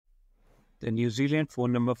The New Zealand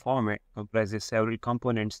phone number format comprises several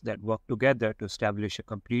components that work together to establish a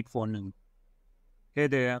complete phone number. Hey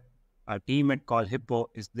there, our team at CallHippo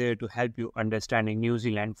is there to help you understanding New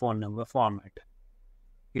Zealand phone number format.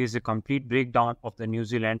 Here's a complete breakdown of the New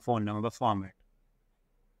Zealand phone number format.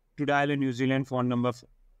 To dial a New Zealand phone number,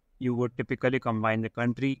 you would typically combine the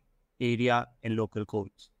country, area, and local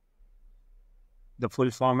codes. The full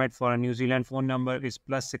format for a New Zealand phone number is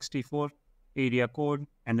 +64, area code,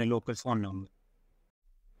 and a local phone number.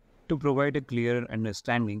 To provide a clearer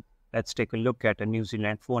understanding, let's take a look at a New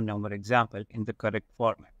Zealand phone number example in the correct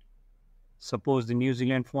format. Suppose the New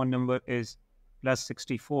Zealand phone number is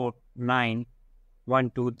 +64 9 1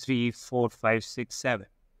 2 3 4 5 6 7.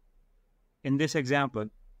 In this example,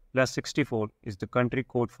 +64 is the country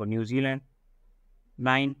code for New Zealand,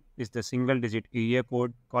 9 is the single-digit area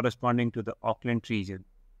code corresponding to the Auckland region.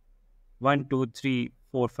 1, 2, 3,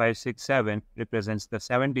 4, 5, 6, 7 represents the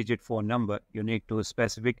 7-digit phone number unique to a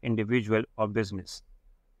specific individual or business.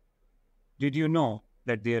 Did you know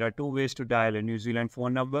that there are two ways to dial a New Zealand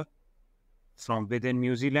phone number? From within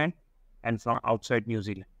New Zealand and from outside New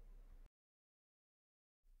Zealand.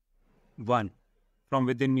 1. From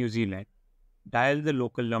within New Zealand. Dial the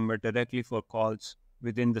local number directly for calls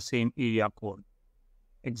within the same area code.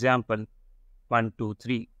 Example 1, 2,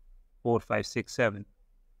 3, 4, 5, 6, 7.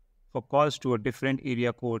 For calls to a different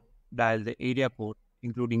area code, dial the area code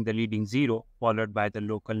including the leading 0 followed by the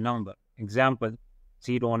local number. Example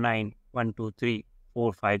 09 1 2 3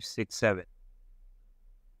 4 5 6 7.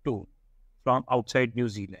 2. From outside New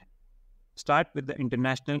Zealand. Start with the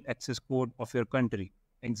international access code of your country.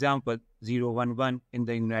 Example 011 in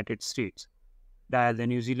the United States. Dial the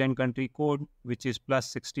New Zealand country code, which is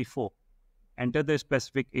 +64. Enter the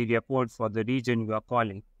specific area code for the region you are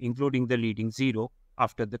calling, including the leading 0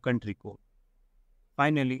 after the country code.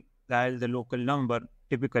 Finally, dial the local number,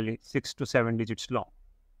 typically 6 to 7 digits long.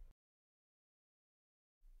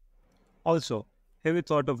 Also, have you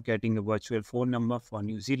thought of getting a virtual phone number for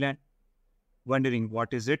New Zealand? Wondering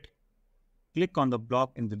what is it? Click on the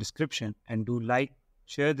blog in the description and do like,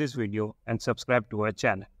 share this video and subscribe to our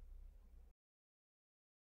channel.